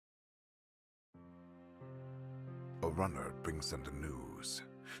runner brings them the news.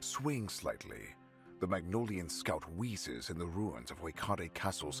 Swaying slightly, the Magnolian scout wheezes in the ruins of Waikare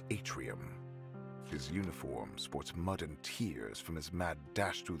Castle's atrium. His uniform sports mud and tears from his mad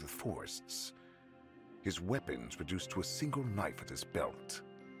dash through the forests. His weapons reduced to a single knife at his belt.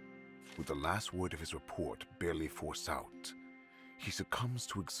 With the last word of his report barely forced out, he succumbs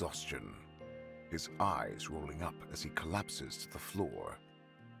to exhaustion, his eyes rolling up as he collapses to the floor.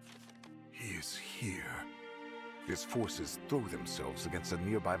 He is here. His forces throw themselves against the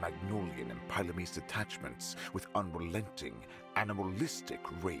nearby Magnolian and Pylamese detachments with unrelenting, animalistic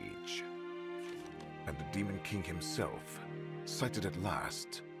rage. And the Demon King himself, sighted at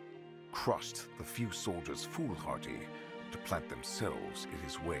last, crushed the few soldiers foolhardy to plant themselves in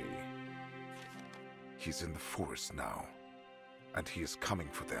his way. He's in the forest now, and he is coming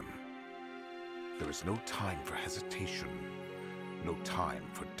for them. There is no time for hesitation, no time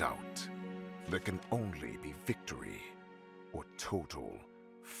for doubt. There can only be victory or total,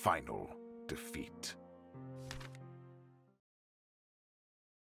 final defeat.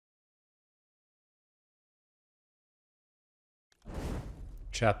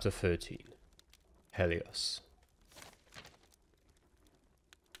 Chapter 13. Helios.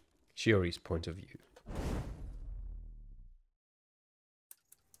 Shiori's point of view.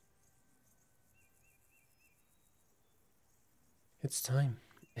 It's time.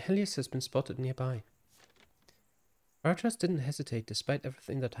 Helios has been spotted nearby. Artras didn't hesitate despite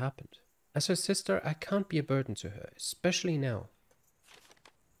everything that happened. As her sister, I can't be a burden to her, especially now.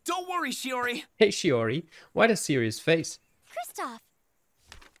 Don't worry, Shiori! Hey Shiori, why the serious face? Kristoff!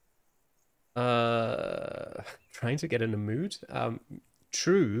 Trying to get in the mood?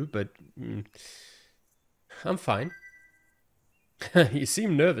 True, but I'm fine. You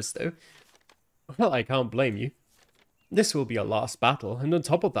seem nervous though. Well, I can't blame you. This will be our last battle, and on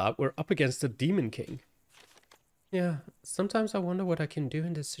top of that, we're up against the Demon King. Yeah, sometimes I wonder what I can do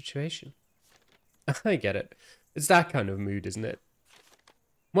in this situation. I get it. It's that kind of mood, isn't it?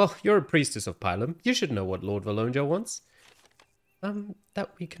 Well, you're a priestess of Pylam. You should know what Lord Valonja wants.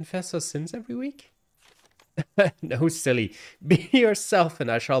 That we confess our sins every week? No, silly. Be yourself,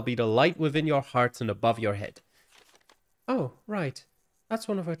 and I shall be the light within your heart and above your head. Oh, right. That's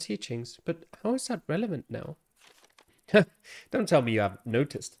one of our teachings, but how is that relevant now? Don't tell me you haven't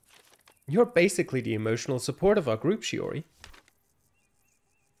noticed. You're basically the emotional support of our group, Shiori.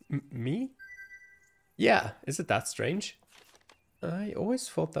 Me? Yeah, is it that strange? I always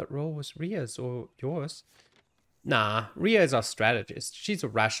thought that role was Ria's or yours. Nah, Ria is our strategist. She's a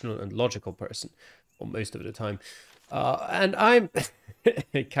rational and logical person. Well, most of the time. And I'm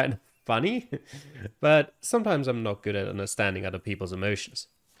kind of funny. But sometimes I'm not good at understanding other people's emotions.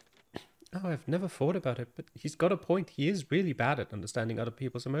 Oh, I've never thought about it, but he's got a point. He is really bad at understanding other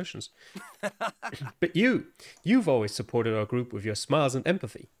people's emotions. But you've always supported our group with your smiles and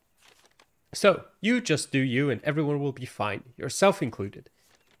empathy. So, you just do you and everyone will be fine, yourself included.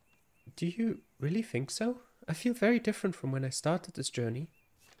 Do you really think so? I feel very different from when I started this journey.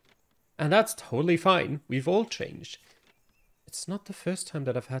 And that's totally fine. We've all changed. It's not the first time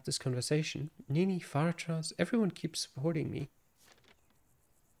that I've had this conversation. Nini, Faratras, everyone keeps supporting me.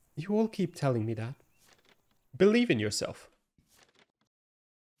 You all keep telling me that. Believe in yourself.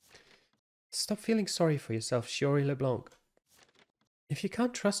 Stop feeling sorry for yourself, Shiori LeBlanc. If you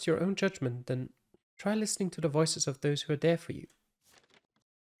can't trust your own judgment, then try listening to the voices of those who are there for you.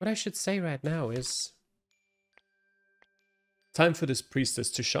 What I should say right now is... Time for this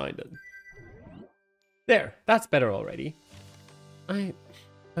priestess to shine then. There, that's better already. By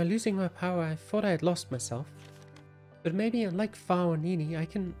losing my power, I thought I had lost myself. But maybe, unlike Fa or Nini, I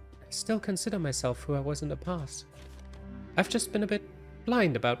can still consider myself who I was in the past. I've just been a bit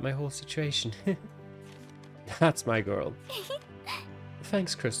blind about my whole situation. That's my girl.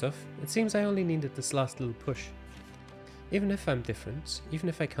 Thanks, Kristoff. It seems I only needed this last little push. Even if I'm different, even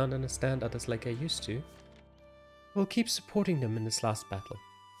if I can't understand others like I used to, we'll keep supporting them in this last battle.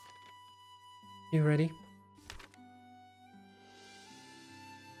 You ready?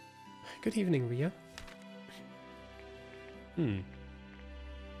 Good evening, Ria.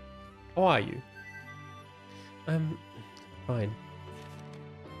 How are you? I'm fine.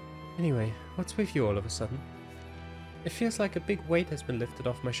 Anyway, what's with you all of a sudden? It feels like a big weight has been lifted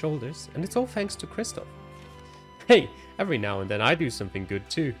off my shoulders, and it's all thanks to Kristoff. Hey, every now and then I do something good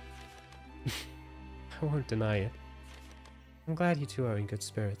too. I won't deny it. I'm glad you two are in good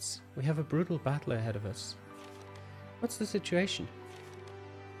spirits. We have a brutal battle ahead of us. What's the situation?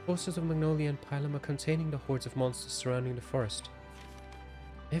 Forces of Magnolia and Pylam are containing the hordes of monsters surrounding the forest.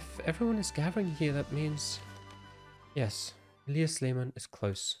 If everyone is gathering here, that means... Yes, Elias Lehman is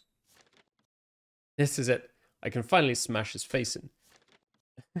close. This is it. I can finally smash his face in.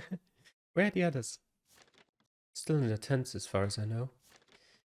 Where are the others? Still in the tents as far as I know.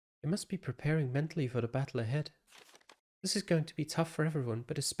 They must be preparing mentally for the battle ahead. This is going to be tough for everyone,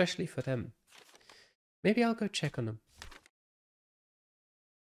 but especially for them. Maybe I'll go check on them.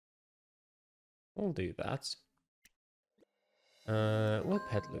 We'll do that. We'll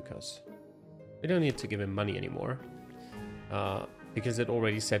pet Lucas. We don't need to give him money anymore. Because it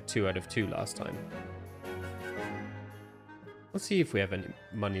already said 2 out of 2 last time. Let's see if we have any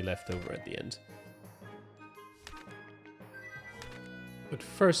money left over at the end. But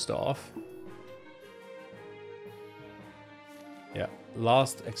first off... yeah,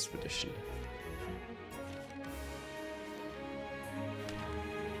 last expedition.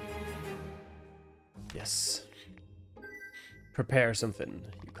 Yes. Prepare something.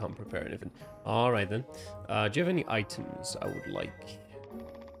 You can't prepare anything. Alright then. Do you have any items I would like?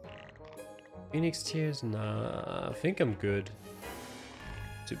 Phoenix tears? Nah, I think I'm good.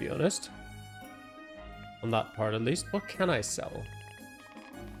 To be honest. On that part at least. What can I sell?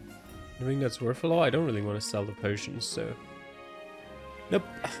 Anything that's worth a lot? I don't really want to sell the potions, so... nope,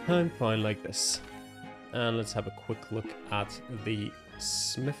 I'm fine like this. And let's have a quick look at the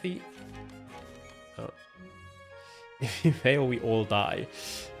smithy. Oh. If you fail, we all die.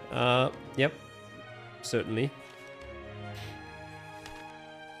 Yep. Certainly.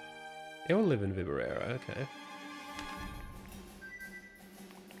 They all live in Viborera, okay.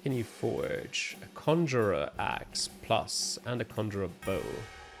 Can you forge a conjurer axe plus and a conjurer bow?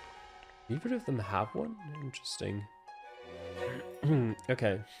 Neither of them have one? Interesting.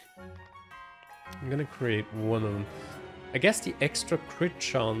 Okay. I'm gonna create one of them. I guess the extra crit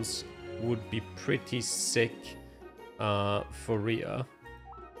chance would be pretty sick for Rhea.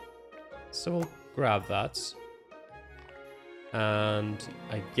 So we'll grab that. And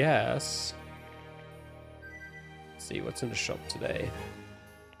I guess... let's see what's in the shop today.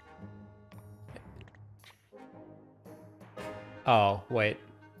 Oh, wait.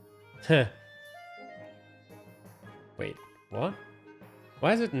 Wait, what?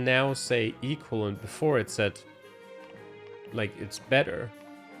 Why does it now say equal and before it said, like, it's better?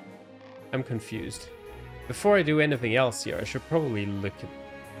 I'm confused. Before I do anything else here, I should probably look at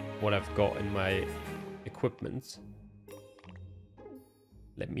what I've got in my equipment.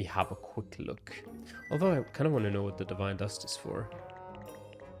 Let me have a quick look. Although I kind of want to know what the Divine Dust is for.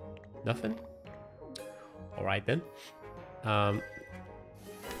 Nothing? Alright then. Let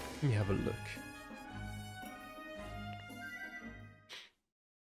me have a look.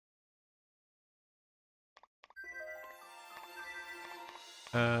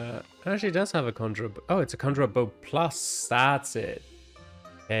 Actually it does have a Conjurer Bow. Oh, it's a Conjurer Bow Plus. That's it.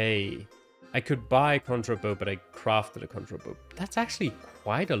 Hey. I could buy a Conjurer Bow, but I crafted a Conjurer Bow. That's actually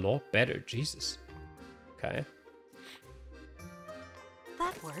quite a lot better. Jesus. Okay.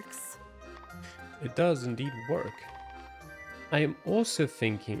 That works. It does indeed work. I am also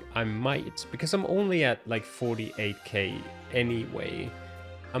thinking I might, because I'm only at like 48k anyway,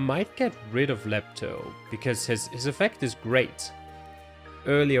 I might get rid of Lepto, because his effect is great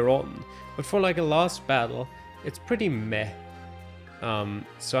earlier on, but for like a last battle, it's pretty meh.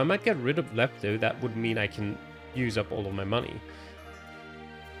 So I might get rid of Lepto. That would mean I can use up all of my money.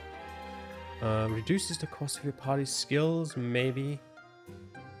 Reduces the cost of your party's skills, maybe.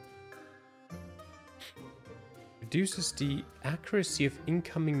 Reduces the accuracy of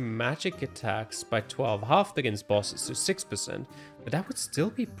incoming magic attacks by 12, halved against bosses, so 6%. But that would still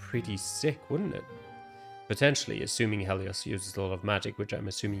be pretty sick, wouldn't it? Potentially, assuming Helios uses a lot of magic, which I'm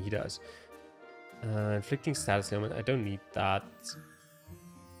assuming he does. Inflicting status ailment, I don't need that.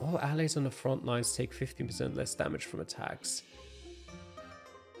 All allies on the front lines take 15% less damage from attacks.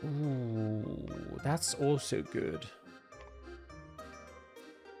 Ooh, that's also good.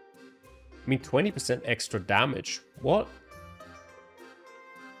 I mean, 20% extra damage. What?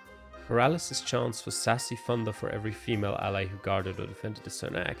 Paralysis chance for Sassy Thunder for every female ally who guarded or defended the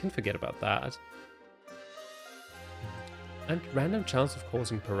zone. I can forget about that. And random chance of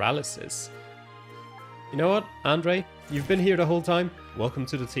causing paralysis. You know what, Andre? You've been here the whole time. Welcome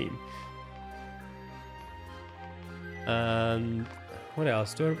to the team. And what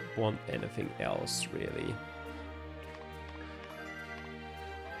else? Do I want anything else, really?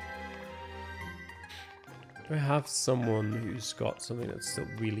 Do I have someone who's got something that's still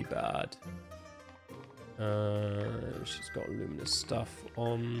really bad? She's got luminous stuff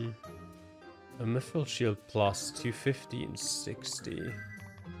on. A Mithril Shield plus 250 and 60.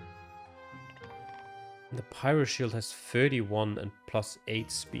 And the Pyro Shield has 31 and plus 8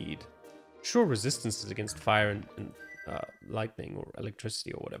 speed. Sure, resistance is against fire and lightning or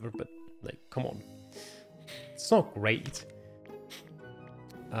electricity or whatever, but like, come on. It's not great.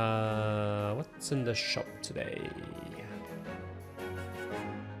 What's in the shop today?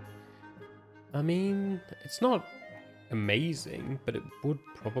 I mean, it's not amazing, but it would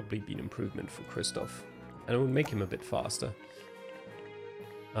probably be an improvement for Christoph. And it would make him a bit faster.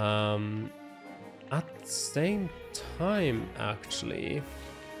 At the same time, actually...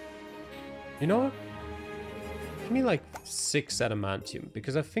 You know what? Give me like 6 adamantium,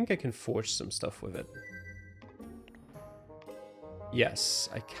 because I think I can forge some stuff with it. Yes,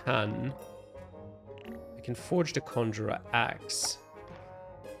 I can. I can forge the Conjurer Axe.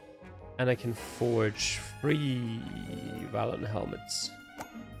 And I can forge 3 Valen helmets.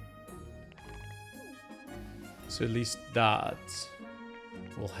 So at least that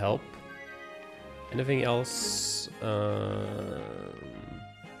will help. Anything else?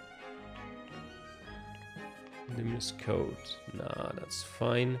 Luminous coat. Nah, that's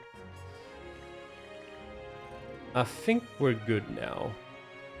fine. I think we're good now.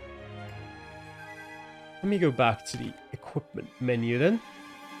 Let me go back to the equipment menu then.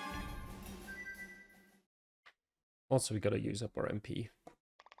 Also, we gotta use up our MP.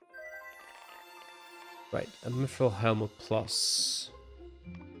 Right, a Mithril Helmet Plus.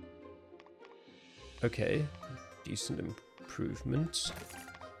 Okay, decent improvement.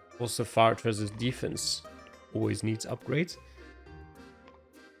 Also, Firetress's defense always needs upgrades.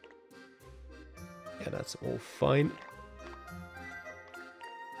 Yeah, that's all fine.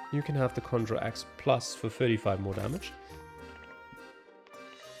 You can have the Conjurer Axe Plus for 35 more damage.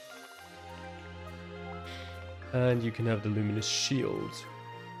 And you can have the Luminous Shield.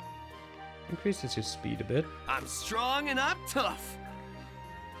 Increases your speed a bit. I'm strong and I'm tough.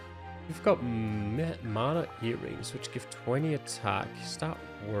 We've got mana earrings, which give 20 attack. Is that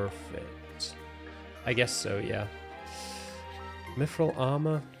worth it? I guess so, yeah. Mithril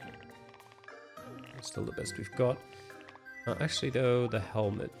armor. Still the best we've got. Actually, though, the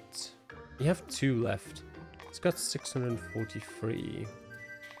helmet. You have 2 left. It's got 643.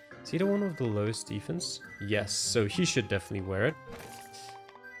 Is he the one with the lowest defense? Yes, so he should definitely wear it.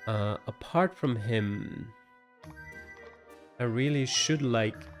 Apart from him, I really should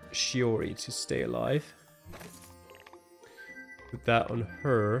like Shiori to stay alive. Put that on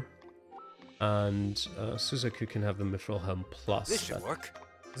her. And Suzaku can have the Mithril Helm Plus. This should work.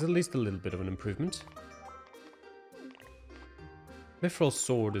 There's at least a little bit of an improvement. Mithril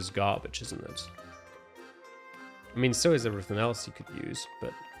Sword is garbage, isn't it? I mean, so is everything else you could use,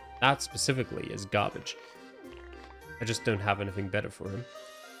 but that specifically is garbage. I just don't have anything better for him,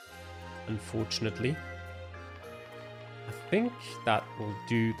 unfortunately. I think that will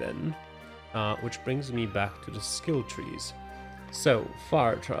do then, which brings me back to the skill trees. So,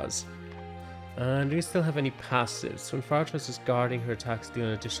 Firetress. And do we still have any passives? When Firetress is guarding, her attacks deal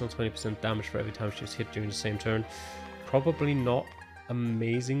an additional 20% damage for every time she's hit during the same turn. Probably not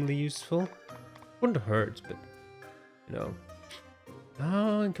amazingly useful. Wouldn't hurt, but, you know.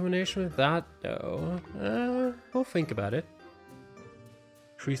 Oh, in combination with that, though, we'll think about it.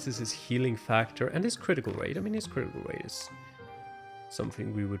 Increases his healing factor and his critical rate. I mean, his critical rate is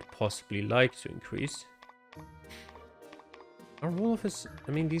something we would possibly like to increase. Are all of his...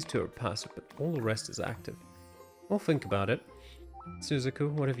 I mean, these 2 are passive, but all the rest is active. We'll think about it.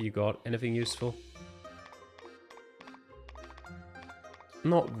 Suzaku, what have you got? Anything useful?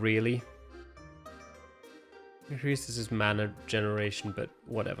 Not really. Increases his mana generation, but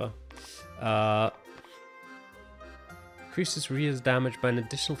whatever. Increases Rhea's damage by an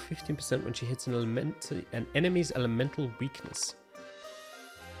additional 15% when she hits an enemy's elemental weakness.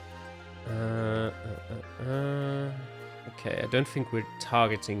 Okay, I don't think we're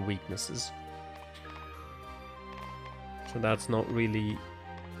targeting weaknesses. So that's not really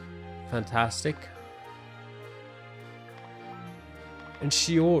fantastic. And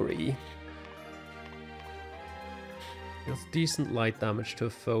Shiori deals decent light damage to a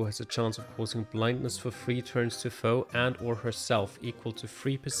foe, has a chance of causing blindness for 3 turns to foe and or herself, equal to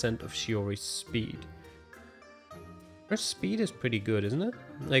 3% of Shiori's speed. Her speed is pretty good, isn't it?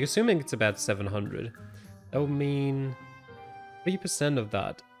 Like, assuming it's about 700, that would mean 3% of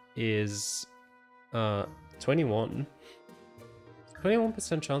that is 21.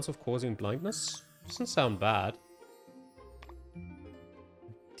 21% chance of causing blindness? Doesn't sound bad.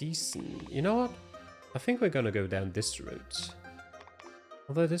 Decent. You know what? I think we're gonna go down this route.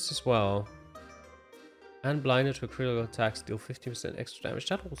 Although this as well. And blinded to critical attacks deal 15% extra damage.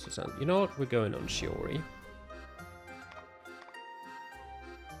 That also sounds... You know what? We're going on Shiori.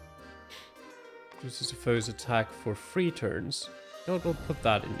 Reduces a foe's attack for 3 turns. You know what? We'll put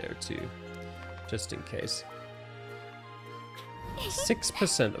that in there too. Just in case.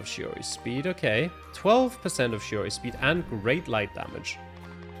 6% of Shiori's speed, okay. 12% of Shiori's speed and great light damage.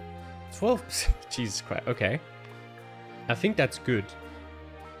 12%, Jesus Christ, okay. I think that's good.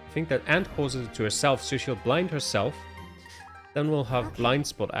 I think that, and causes it to herself, so she'll blind herself. Then we'll have blind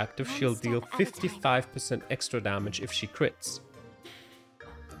spot active. She'll deal 55% extra damage if she crits.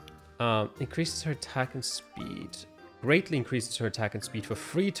 Increases her attack and speed. Greatly increases her attack and speed for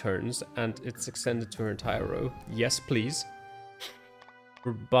 3 turns, and it's extended to her entire row. Yes, please.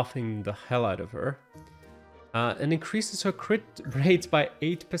 We're buffing the hell out of her. And increases her crit rate by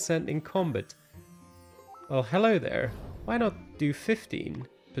 8% in combat. Well, hello there. Why not do 15%?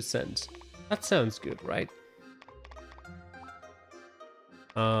 That sounds good, right?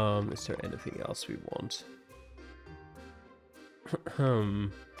 Is there anything else we want?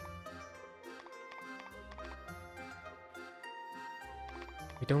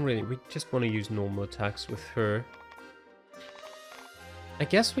 We don't really, we just want to use normal attacks with her. I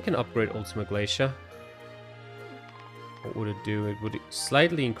guess we can upgrade Ultima Glacier. What would it do? It would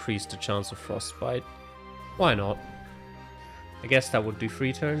slightly increase the chance of frostbite. Why not? I guess that would do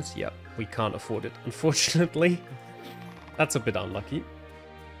 3 turns. Yep, we can't afford it, unfortunately. That's a bit unlucky.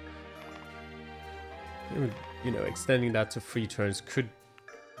 You know, extending that to 3 turns could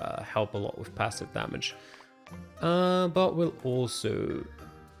help a lot with passive damage. But we'll also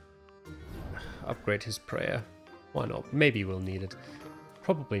upgrade his prayer. Why not? Maybe we'll need it.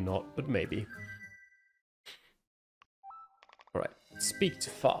 Probably not, but maybe. Alright, speak to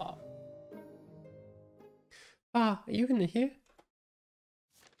Far. Far, are you in here?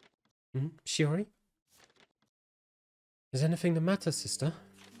 Shiori? Is anything the matter, sister?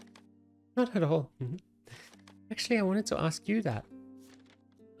 Not at all. Actually, I wanted to ask you that.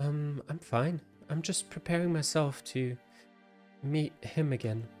 I'm fine. I'm just preparing myself to meet him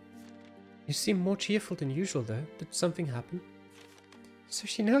again. You seem more cheerful than usual, though. Did something happen? So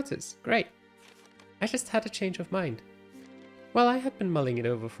she noticed. Great. I just had a change of mind. Well, I had been mulling it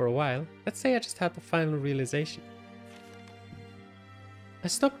over for a while. Let's say I just had the final realization. I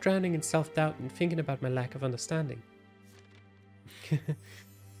stopped drowning in self-doubt and thinking about my lack of understanding.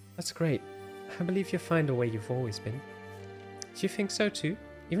 That's great. I believe you'll find a way you've always been. Do you think so too?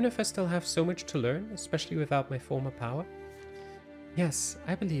 Even if I still have so much to learn, especially without my former power? Yes,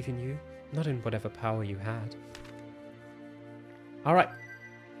 I believe in you, not in whatever power you had. Alright.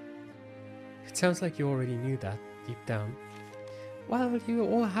 It sounds like you already knew that, deep down. Well, you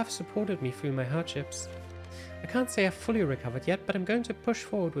all have supported me through my hardships. I can't say I've fully recovered yet, but I'm going to push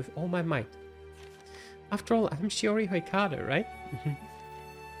forward with all my might. After all, I'm Shiori Hoikado, right?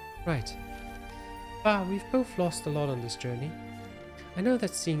 Right. Wow, we've both lost a lot on this journey. I know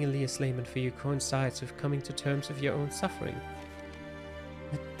that seeing Elias Lehman for you coincides with coming to terms with your own suffering.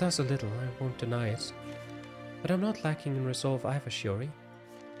 It does a little, I won't deny it. But I'm not lacking in resolve either, Shiori.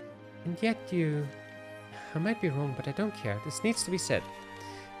 And yet you... I might be wrong, but I don't care. This needs to be said.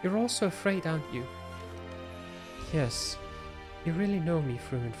 You're also afraid, aren't you? Yes. You really know me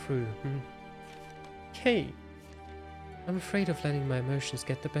through and through, Hey! I'm afraid of letting my emotions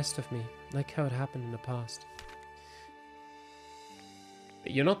get the best of me, like how it happened in the past.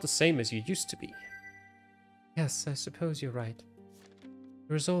 But you're not the same as you used to be. Yes, I suppose you're right.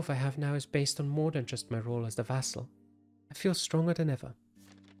 The resolve I have now is based on more than just my role as the vassal. I feel stronger than ever.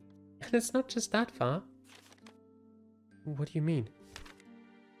 And it's not just that far. What do you mean?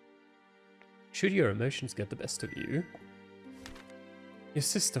 Should your emotions get the best of you, your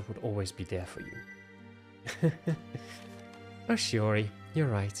sister would always be there for you. Oh, Shiori, you're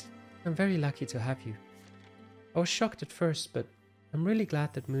right. I'm very lucky to have you. I was shocked at first, but I'm really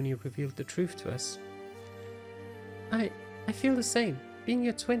glad that Mooney revealed the truth to us. I feel the same. Being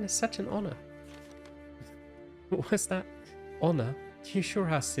your twin is such an honor. Was that honor? You sure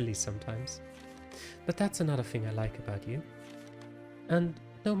are silly sometimes. But that's another thing I like about you. And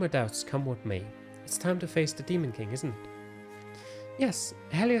no more doubts, come what may. It's time to face the Demon King, isn't it? Yes,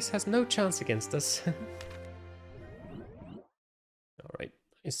 Helios has no chance against us. Alright,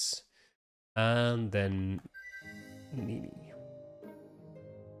 nice. And then... Nini.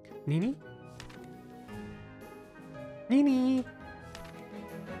 Nini? Nini!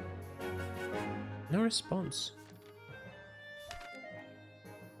 No response.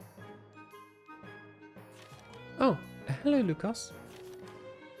 Oh, hello, Lucas.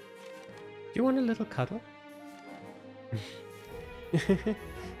 Do you want a little cuddle?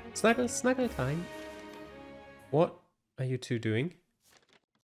 Snuggle, snuggle time. What are you two doing?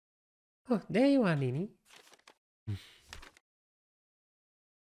 Oh, there you are, Nini.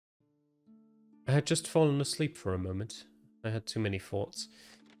 I had just fallen asleep for a moment. I had too many thoughts.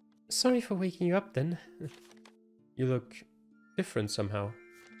 Sorry for waking you up then. You look different somehow.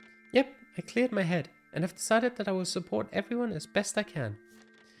 Yep, I cleared my head, and I've decided that I will support everyone as best I can.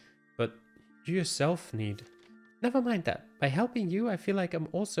 But you yourself need... Never mind that. By helping you, I feel like I'm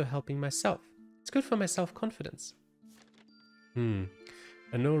also helping myself. It's good for my self-confidence.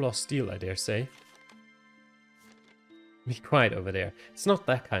 A no-loss deal, I dare say. Be quiet over there. It's not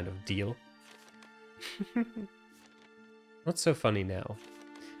that kind of deal. Not so funny now.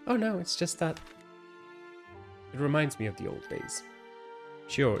 Oh no, it's just that... It reminds me of the old days.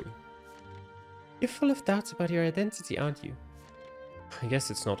 Shiori. You're full of doubts about your identity, aren't you? I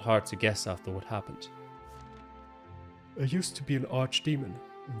guess it's not hard to guess after what happened. I used to be an archdemon,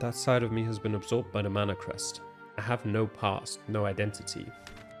 and that side of me has been absorbed by the mana crest. I have no past, no identity.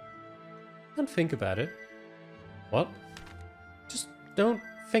 Don't think about it. What? Just don't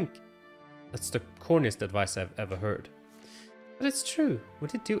think. That's the corniest advice I've ever heard. But it's true.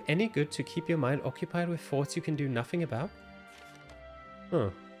 Would it do any good to keep your mind occupied with thoughts you can do nothing about?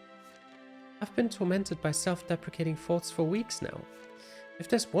 Huh. I've been tormented by self-deprecating thoughts for weeks now. If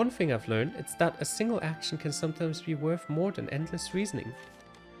there's one thing I've learned, it's that a single action can sometimes be worth more than endless reasoning.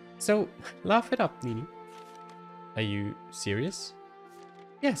 So, laugh it up, Nini. Are you serious?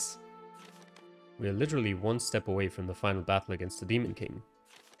 Yes. We're literally one step away from the final battle against the Demon King.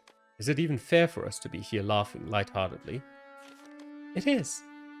 Is it even fair for us to be here laughing lightheartedly? It is.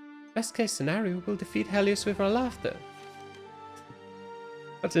 Best case scenario, we'll defeat Helios with our laughter.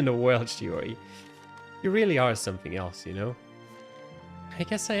 What in the world, Shiori? You really are something else, you know? I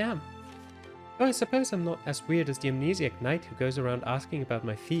guess I am. Though I suppose I'm not as weird as the amnesiac knight who goes around asking about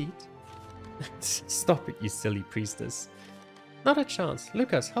my feet. Stop it, you silly priestess. Not a chance.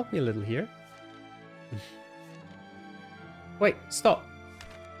 Lucas, help me a little here. Wait, stop.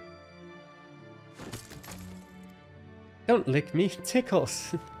 Don't lick me, it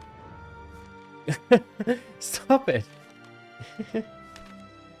tickles. Stop it.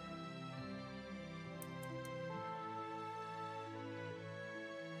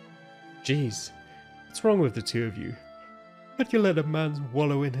 Jeez, what's wrong with the two of you? Can't you let a man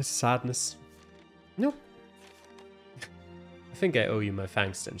wallow in his sadness? Nope. I think I owe you my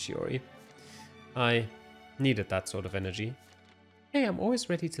thanks then, Shiori. I needed that sort of energy. Hey, I'm always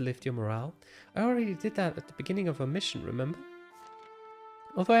ready to lift your morale. I already did that at the beginning of our mission, remember?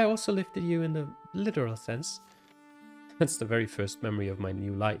 Although I also lifted you in the literal sense. That's the very first memory of my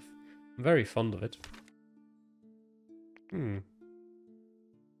new life. I'm very fond of it.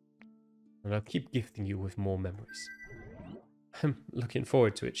 And I'll keep gifting you with more memories. I'm looking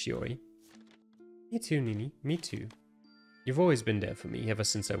forward to it, Shiori. Me too, Nini. Me too. You've always been there for me ever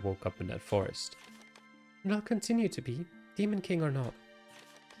since I woke up in that forest. And I'll continue to be, Demon King or not.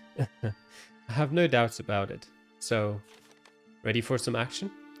 I have no doubts about it. So, ready for some action?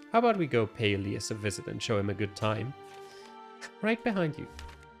 How about we go pay Elias a visit and show him a good time? Right behind you.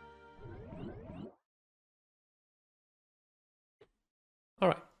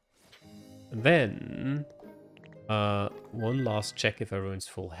 Alright. Then, one last check if everyone's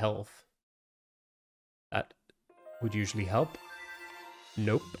full health. That would usually help.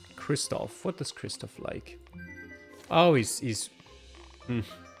 Nope. Kristoff. What does Kristoff like? Oh, he's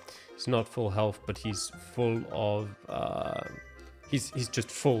not full health, but he's full of he's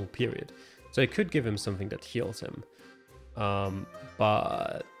just full, period. So I could give him something that heals him.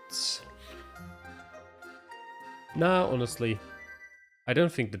 But nah, honestly, I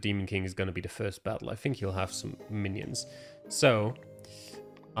don't think the Demon King is going to be the first battle. I think he'll have some minions. So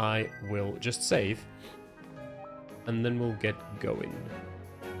I will just save and then we'll get going.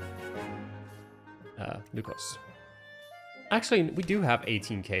 Lucas. Actually, we do have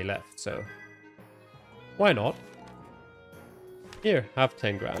 18k left, so why not? Here, have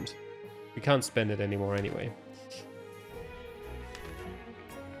 10 grand. We can't spend it anymore anyway.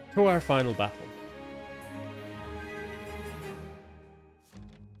 To our final battle.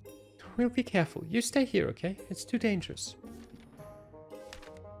 We'll be careful. You stay here, okay? It's too dangerous.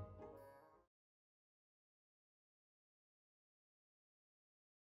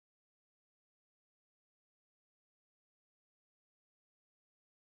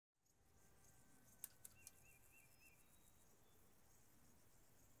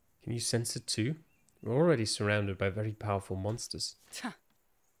 Can you sense it too? We're already surrounded by very powerful monsters.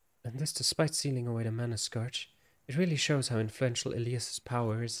 And this despite sealing away the mana scourge. It really shows how influential Elias's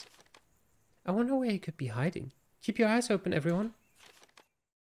power is. I wonder where he could be hiding. Keep your eyes open, everyone.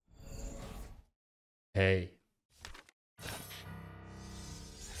 Hey.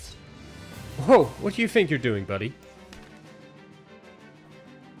 Whoa, what do you think you're doing, buddy?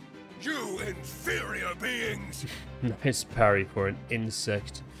 You inferior beings! Nice parry for an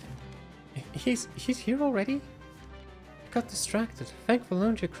insect. He's here already? got distracted. Thankful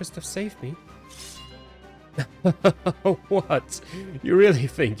only Christoph saved me. What? You really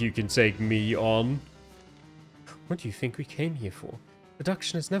think you can take me on? What do you think we came here for?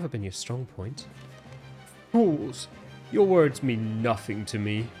 Deduction has never been your strong point. Fools! Your words mean nothing to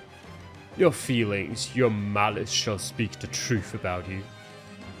me. Your feelings, your malice shall speak the truth about you. You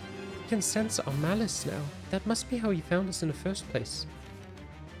can sense our malice now. That must be how you found us in the first place.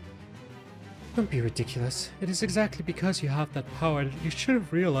 Don't be ridiculous. It is exactly because you have that power that you should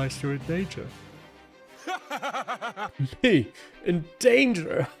have realized you're in danger. Me? In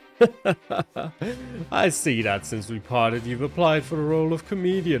danger? I see that since we parted, you've applied for the role of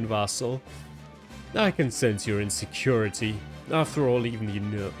comedian vassal. I can sense your insecurity. After all, even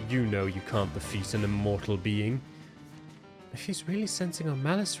you know you can't defeat an immortal being. If he's really sensing our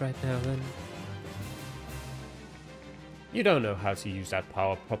malice right now, then... You don't know how to use that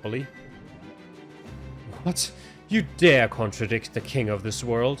power properly. What? You dare contradict the king of this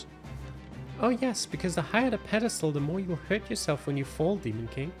world? Oh yes, because the higher the pedestal, the more you'll hurt yourself when you fall, Demon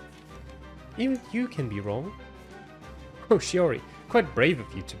King. Even you can be wrong. Oh, Shiori, quite brave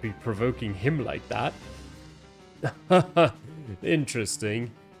of you to be provoking him like that. Interesting.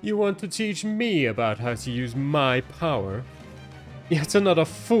 You want to teach me about how to use my power? Yet another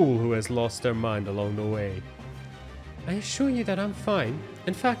fool who has lost their mind along the way. I assure you that I'm fine.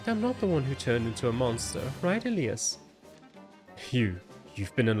 In fact, I'm not the one who turned into a monster, right, Elias?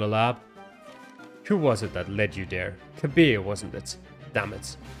 You've been in the lab? Who was it that led you there? Kabir, wasn't it? Damn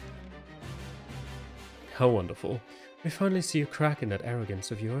it. How wonderful. We finally see a crack in that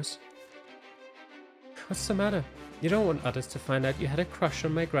arrogance of yours. What's the matter? You don't want others to find out you had a crush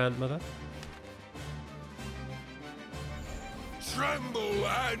on my grandmother? Tremble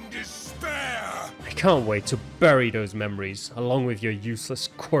and despair! I can't wait to bury those memories, along with your useless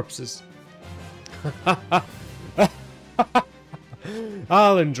corpses.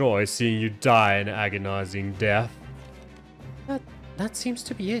 I'll enjoy seeing you die an agonizing death. That seems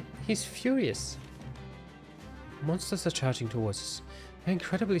to be it. He's furious. Monsters are charging towards us. They're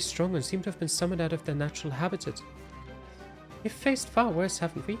incredibly strong and seem to have been summoned out of their natural habitat. We've faced far worse,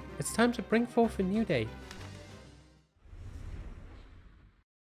 haven't we? It's time to bring forth a new day.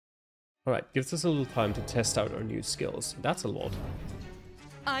 Alright, gives us a little time to test out our new skills. That's a lot.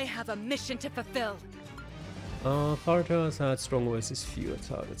 I have a mission to fulfill. Farta has had strong versus fewer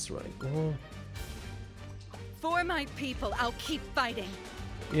targets, right? Oh. For my people, I'll keep fighting.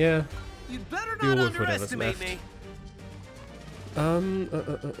 Yeah. You'd better not underestimate me.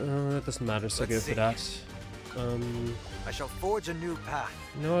 It doesn't matter, so go for that. I shall forge a new path.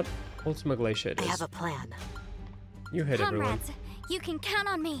 You know what? Ultima Glacier it is. I have a plan. You hit everyone. Comrades, you can count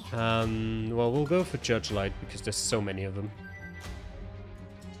on me. Well, we'll go for Judge Light because there's so many of them.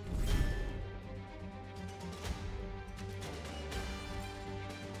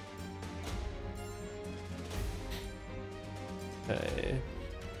 Okay.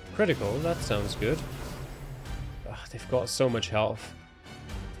 Critical, that sounds good. Ugh, they've got so much health.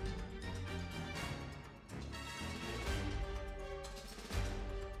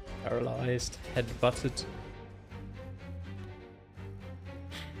 Paralyzed, head-butted.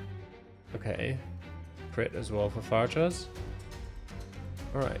 Okay. Crit as well for Farjas.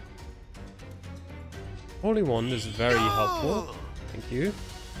 Alright. Holy Wand is very helpful. Thank you.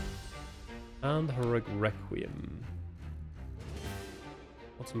 And Heroic Requiem.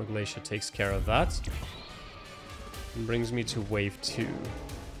 Ultima Glacier takes care of that. And brings me to wave 2.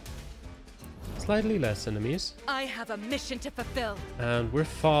 Slightly less enemies. I have a mission to fulfill. And we're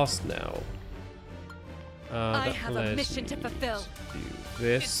fast now. I have a mission to fulfill. Do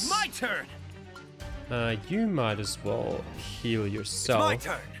this. It's my turn. You might as well heal yourself. It's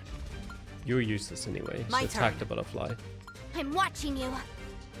my turn. You're useless anyway, My so attack turn. the butterfly. I'm watching you.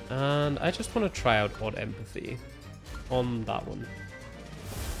 And I just want to try out Odd Empathy on that one.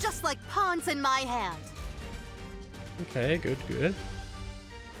 Just like pawns in my hand. Okay, good, good.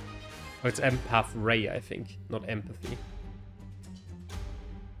 Oh, it's Empath Ray, I think, not Empathy.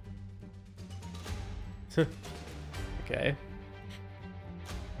 Okay.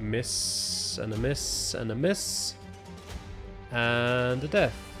 Miss, and a miss, and a miss. And a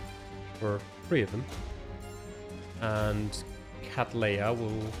death. For 3 of them. And Cat Leia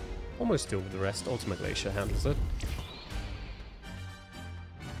will almost deal with the rest. Ultima Glacier handles it.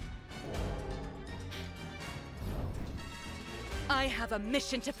 I have a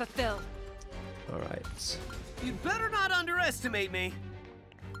mission to fulfill. Alright. You'd better not underestimate me.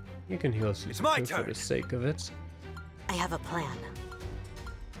 You can heal my Suzuki for turn. the sake of it. I have a plan.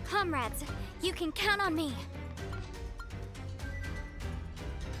 Comrades, you can count on me.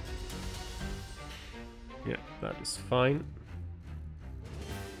 Yeah, that is fine.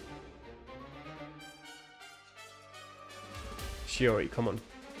 Shiori, come on.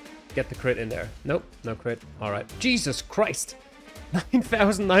 Get the crit in there. Nope, no crit. Alright. Jesus Christ!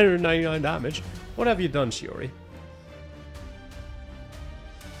 9,999 damage. What have you done, Shiori?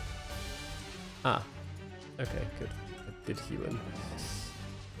 Ah. Okay, good. It did heal him.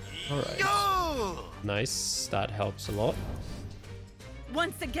 Alright. Nice. That helps a lot.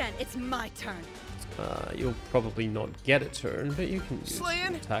 Once again, it's my turn. You'll probably not get a turn, but you can use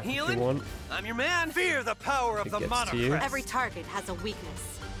Slaying, attack if healing, you want. I'm your man. Fear the power of It the gets to you. monocrest. Every target has a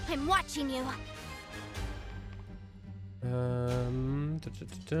weakness. I'm watching you.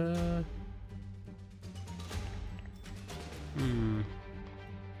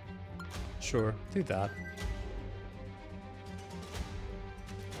 Sure, do that.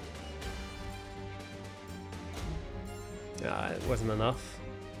 Yeah, it wasn't enough.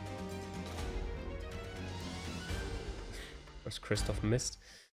 Of course, Christoph missed.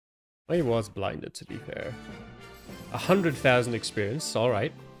 Well, he was blinded, to be fair. 100,000 experience,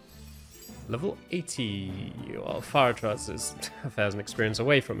 alright. Level 80. Well, Faratraz is 1,000 experience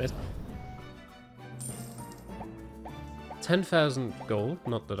away from it. 10,000 gold,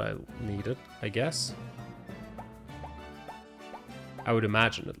 not that I need it, I guess. I would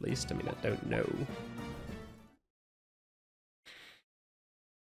imagine, at least. I mean, I don't know.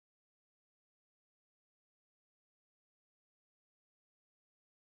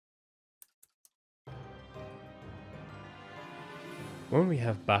 Won't we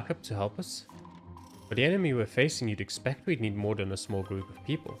have backup to help us? For the enemy we're facing, you'd expect we'd need more than a small group of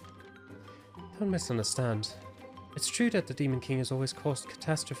people. Don't misunderstand. It's true that the Demon King has always caused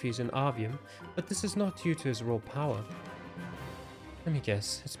catastrophes in Arvium, but this is not due to his raw power. Let me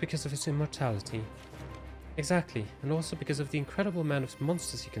guess, it's because of his immortality. Exactly, and also because of the incredible amount of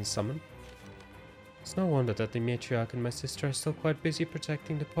monsters he can summon. It's no wonder that the matriarch and my sister are still quite busy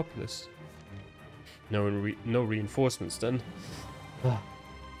protecting the populace. No reinforcements then.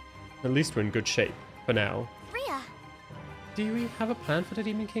 At least we're in good shape, for now. Rhea! Do we have a plan for the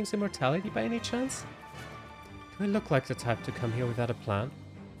Demon King's immortality by any chance? Do I look like the type to come here without a plan?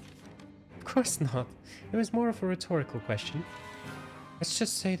 Of course not. It was more of a rhetorical question. Let's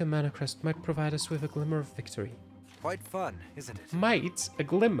just say the Mana Crest might provide us with a glimmer of victory. Quite fun, isn't it? Might? A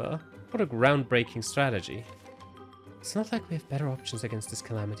glimmer? What a groundbreaking strategy. It's not like we have better options against this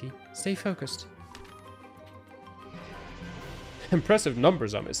calamity. Stay focused. Impressive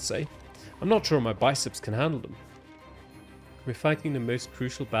numbers, I must say. I'm not sure my biceps can handle them. We're fighting the most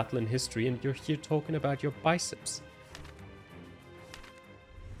crucial battle in history and you're here talking about your biceps.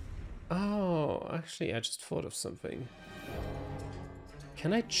 Oh, actually, I just thought of something.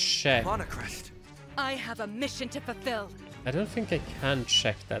 Can I check? Monocrest. I have a mission to fulfill. I don't think I can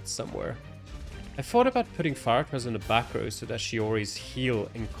check that somewhere. I thought about putting Faratraz in the back row so that Shiori's heal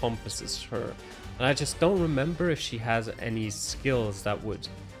encompasses her. And I just don't remember if she has any skills that would...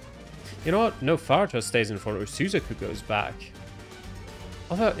 You know what? No, Faratraz stays in front or Suzaku goes back.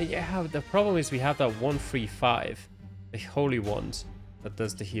 Although, yeah, the problem is we have that 135, the Holy Wand, that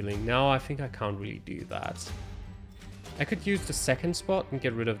does the healing. Now I think I can't really do that. I could use the second spot and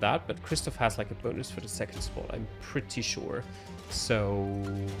get rid of that, but Christoph has like a bonus for the second spot, I'm pretty sure. So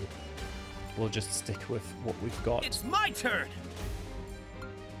we'll just stick with what we've got. It's my turn.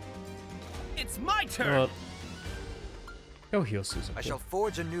 It's my turn. Well, go heal Suzaku. I shall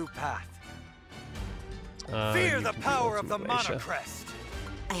forge a new path. Fear Fear the power of the Glacier. monocrest.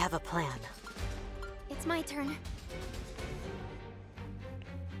 I have a plan. It's my turn.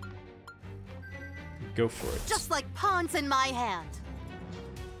 Go for it. Just like pawns in my hand.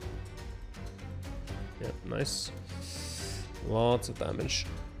 Yep, nice. Lots of damage.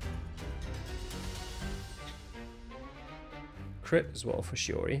 Crit as well for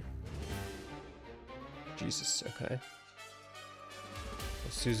Shiori. Jesus, okay.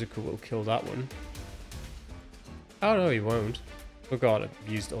 Well, Suzaku will kill that one. Oh no, he won't. Oh god,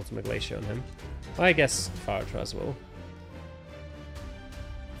 I've used Ultimate Glacier on him. Well, I guess Faratraz will.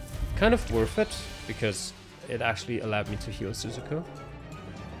 Kind of worth it, because it actually allowed me to heal Suzaku,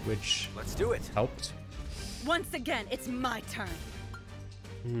 which Let's do it. helped. Once again, it's my turn.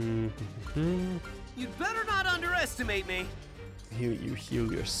 You'd better not underestimate me. You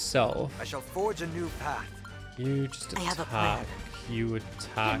heal yourself. I shall forge a new path. You just I have a plan. attack. You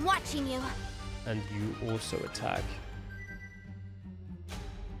attack, I'm watching you. and you also attack.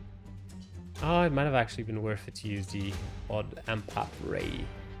 Oh, it might have actually been worth it to use the odd Ampap Ray.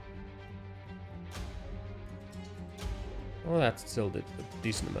 Oh, that still did a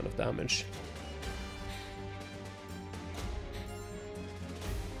decent amount of damage.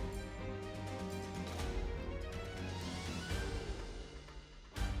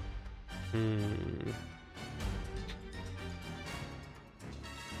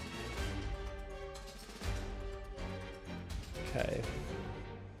 Okay.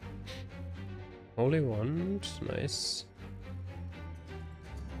 Holy wand, nice.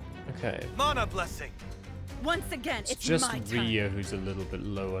 Okay. Mana blessing. Once again, It's it's just my turn. Rhea who's a little bit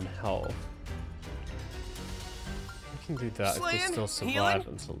low on health. We can do that if we Slaying, still survive healing,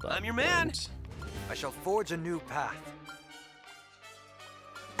 until that I'm your man. point. I shall forge a new path.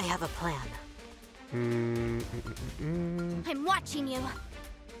 I have a plan. I'm watching you.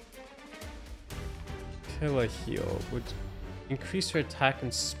 Killer heal would increase her attack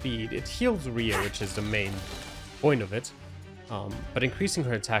and speed. It heals Rhea, which is the main point of it. But increasing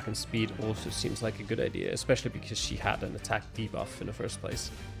her attack and speed also seems like a good idea, especially because she had an attack debuff in the first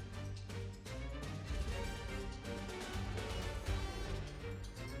place.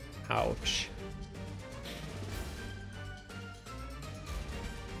 Ouch.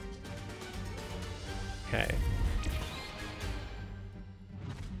 Okay.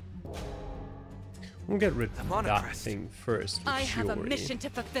 We'll get rid of Mana that crest. thing first. I have a Shiori. mission to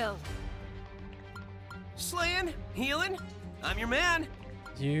fulfill. Slaying, healing, I'm your man.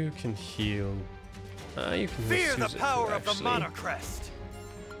 You can heal. You can heal Fear the Suzuki, power of the actually. Mana Crest.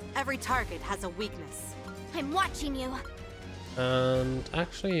 Every target has a weakness. I'm watching you. And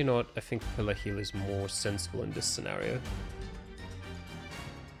actually, you know what? I think Pillar Heal is more sensible in this scenario.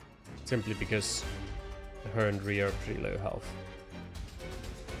 Simply because her and Rhea are pretty low health.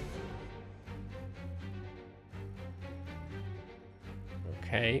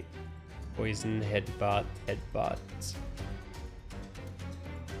 Okay. Poison, headbutt, headbutt.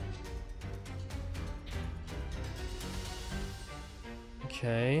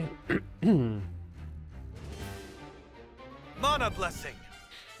 Okay. Mana blessing.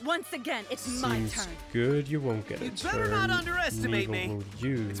 Once again, it's my Seems turn. good. You won't get a You turn. better not underestimate Neither me. will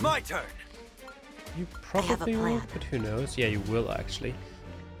you. It's my turn. You have a probably will, plan. but who knows? Yeah, you will actually.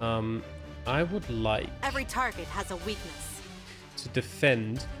 I would like Every target has a weakness. to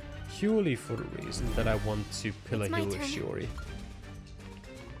defend purely for the reason that I want to pillar It's my heal with turn. Shiori.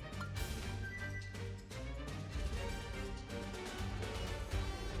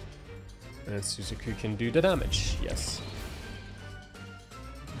 And Suzuku can do the damage, yes.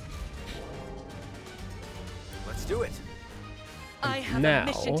 Let's do it. I have now- a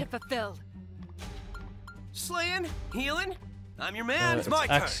mission to fulfill. Slaying, healing, I'm your man. It's It's my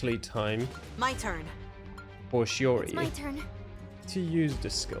turn. actually time My turn. for It's Shiori my turn. to use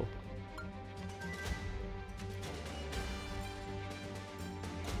this skill.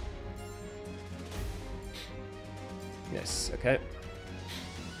 Yes, okay.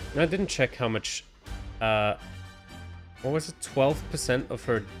 I didn't check how much, what was it, 12% of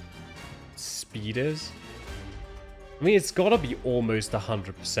her speed is? I mean, it's gotta be almost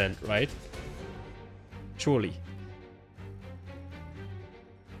 100%, right? Surely.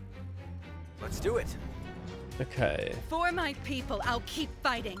 Let's do it. Okay. For my people, I'll keep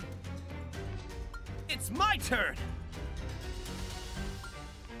fighting. It's my turn.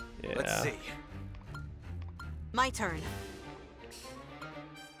 Yeah. Let's see. My turn.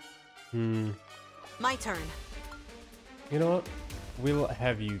 My turn. You know what? We'll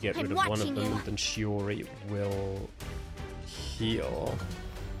have you get I'm rid of one of watching them, you. and then Shiori will heal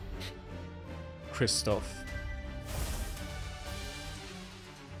Kristoff.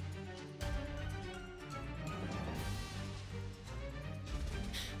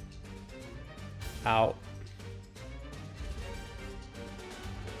 Ow.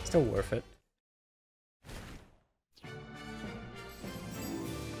 Still worth it.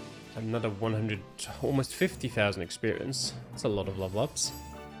 Another 100, almost 50,000 experience. That's a lot of level ups.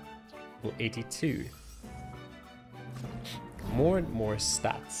 Level 82. More and more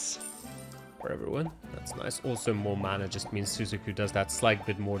stats for everyone. That's nice. Also more mana just means Suzuku does that slight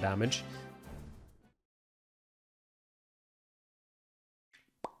bit more damage.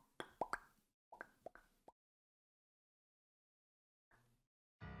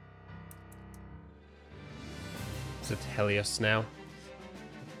 Is it Helios now?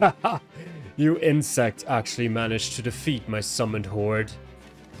 You insect actually managed to defeat my summoned horde.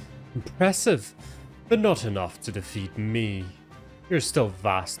 Impressive, but not enough to defeat me. You're still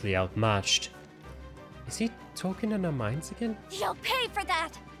vastly outmatched. Is he talking in our minds again? You'll pay for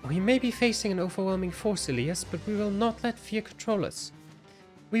that. We may be facing an overwhelming force, Elias, but we will not let fear control us.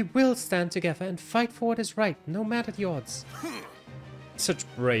 We will stand together and fight for what is right, no matter the odds. Such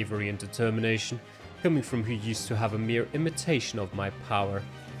bravery and determination, coming from who used to have a mere imitation of my power.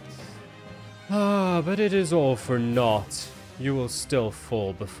 Ah, but it is all for naught. You will still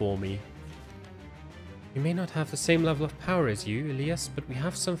fall before me. We may not have the same level of power as you, Elias, but we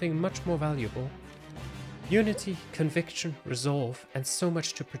have something much more valuable. Unity, conviction, resolve, and so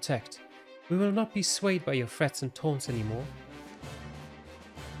much to protect. We will not be swayed by your threats and taunts anymore.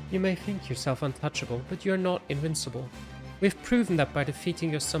 You may think yourself untouchable, but you are not invincible. We've proven that by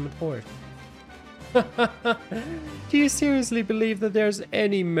defeating your summoned horde. Do you seriously believe that there's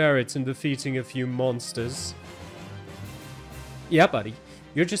any merit in defeating a few monsters? Yeah, buddy.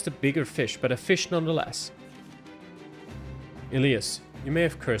 You're just a bigger fish, but a fish nonetheless. Elias, you may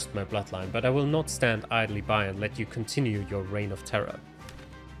have cursed my bloodline, but I will not stand idly by and let you continue your reign of terror.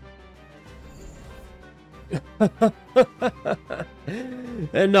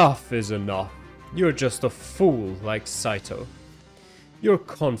 Enough is enough. You're just a fool like Saito. You're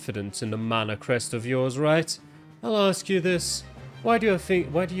confident in the mana crest of yours, right? I'll ask you this. Why do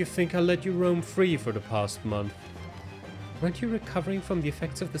you think I let you roam free for the past month? Weren't you recovering from the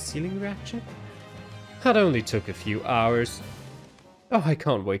effects of the ceiling reaction? That only took a few hours. Oh, I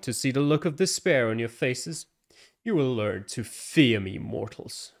can't wait to see the look of despair on your faces. You will learn to fear me,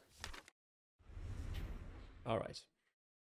 mortals. Alright.